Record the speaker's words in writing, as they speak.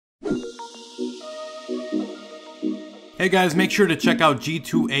Hey guys, make sure to check out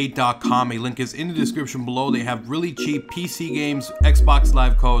G2A.com. A link is in the description below. They have really cheap PC games, Xbox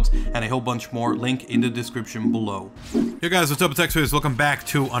Live codes, and a whole bunch more. Link in the description below. Hey guys, what's up? It's XRAYZ. Welcome back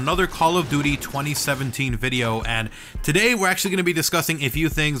to another Call of Duty 2017 video. And today we're actually going to be discussing a few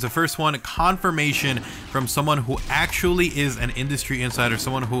things. The first one, confirmation from someone who actually is an industry insider,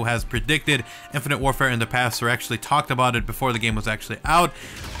 someone who has predicted Infinite Warfare in the past or actually talked about it before the game was actually out,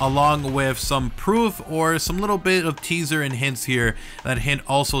 along with some proof or some little bit of teaser and hints here that hint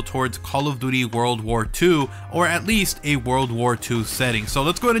also towards Call of Duty World War II, or at least a World War II setting. So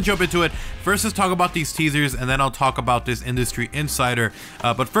let's go ahead and jump into it. First, let's talk about these teasers, and then I'll talk about this industry insider.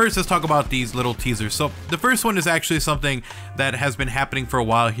 But first, let's talk about these little teasers. So the first one is actually something that has been happening for a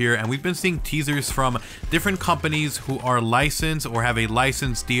while here, and we've been seeing teasers from different companies who are licensed or have a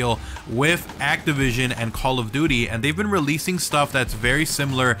license deal with Activision and Call of Duty, and they've been releasing stuff that's very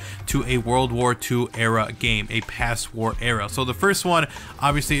similar to a World War II era game, a past war era. So the first one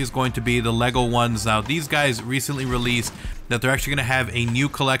obviously is going to be the Lego ones. Now these guys recently released that they're actually going to have a new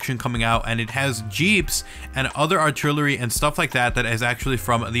collection coming out, and it has Jeeps and other artillery and stuff like that that is actually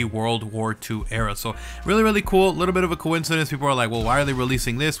from the World War II era. So really cool. A little bit of a coincidence. People are like, well, why are they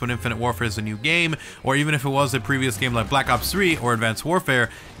releasing this when Infinite Warfare is a new game? Or even if it was a previous game like Black Ops 3 or Advanced Warfare,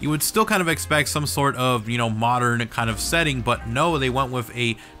 you would still kind of expect some sort of, you know, modern kind of setting, but no, they went with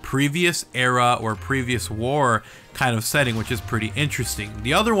a previous era or previous war kind of setting, which is pretty interesting.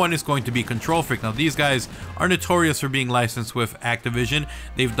 The other one is going to be Control Freak. Now these guys are notorious for being licensed with Activision.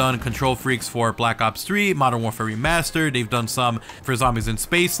 They've done Control Freaks for Black Ops 3, Modern Warfare Remastered. They've done some for Zombies in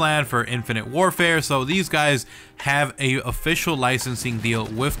Spaceland, for Infinite Warfare. So these guys have a official licensing deal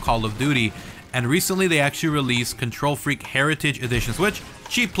with Call of Duty. And recently they actually released Control Freak Heritage Editions, which,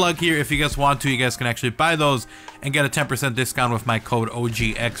 cheap plug here, if you guys want to, you guys can actually buy those and get a 10% discount with my code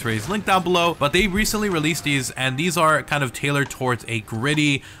OGXRAYZ, link down below. But they recently released these, and these are kind of tailored towards a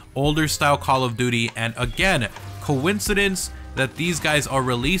gritty, older style Call of Duty. And again, coincidence that these guys are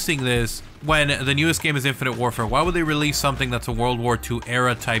releasing this when the newest game is Infinite Warfare. Why would they release something that's a World War II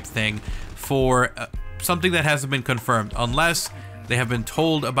era type thing for something that hasn't been confirmed? Unless they have been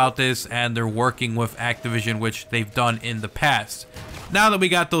told about this and they're working with Activision, which they've done in the past. Now that we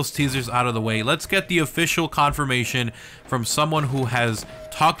got those teasers out of the way, let's get the official confirmation from someone who has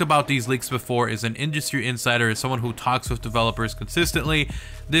talked about these leaks before, is an industry insider, is someone who talks with developers consistently.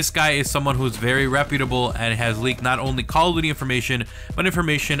 This guy is someone who's very reputable and has leaked not only Call of Duty information, but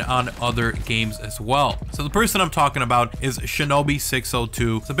information on other games as well. So the person I'm talking about is Shinobi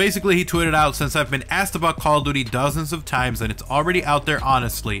 602. So basically he tweeted out, since I've been asked about Call of Duty dozens of times and it's already out there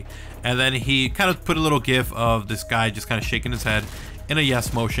honestly. And then he kind of put a little gif of this guy just kind of shaking his head in a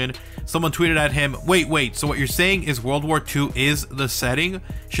yes motion. Someone tweeted at him, wait, so what you're saying is World War II is the setting?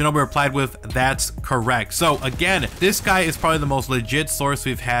 Shinobi replied with, that's correct. So again, this guy is probably the most legit source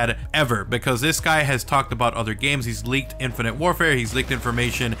we've had ever, because this guy has talked about other games. He's leaked Infinite Warfare, he's leaked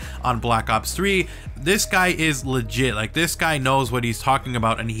information on Black Ops 3. This guy is legit. Like, this guy knows what he's talking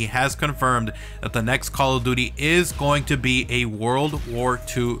about, and he has confirmed that the next Call of Duty is going to be a World War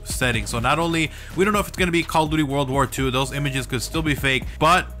II setting. So not only, we don't know if it's going to be Call of Duty World War II, those images could still be fake,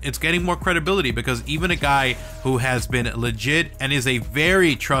 but it's getting more credibility, because even a guy who has been legit and is a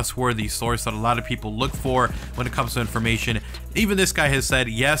very trustworthy source that a lot of people look for when it comes to information, even this guy has said,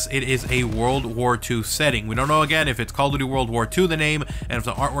 yes, it is a World War II setting. We don't know, again, if it's Call of Duty World War II, the name, and if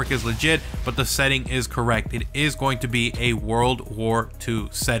the artwork is legit, but the setting is correct. It is going to be a World War II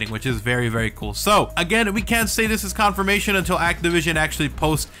setting, which is very cool. So again, we can't say this is confirmation until Activision actually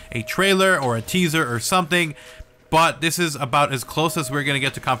posts a trailer or a teaser or something, but this is about as close as we're going to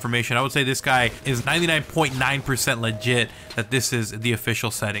get to confirmation. I would say this guy is 99.9% legit that this is the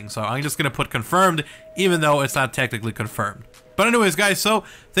official setting. So I'm just going to put confirmed, even though it's not technically confirmed. But anyways, guys, so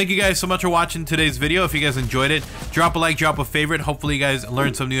thank you guys so much for watching today's video. If you guys enjoyed it, drop a like, drop a favorite. Hopefully you guys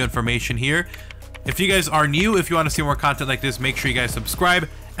learned some new information here. If you guys are new, if you want to see more content like this, make sure you guys subscribe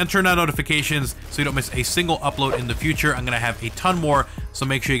and turn on notifications so you don't miss a single upload in the future. I'm going to have a ton more, so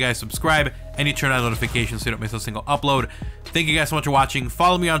make sure you guys subscribe and you turn on notifications so you don't miss a single upload. Thank you guys so much for watching.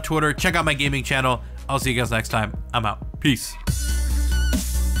 Follow me on Twitter. Check out my gaming channel. I'll see you guys next time. I'm out. Peace.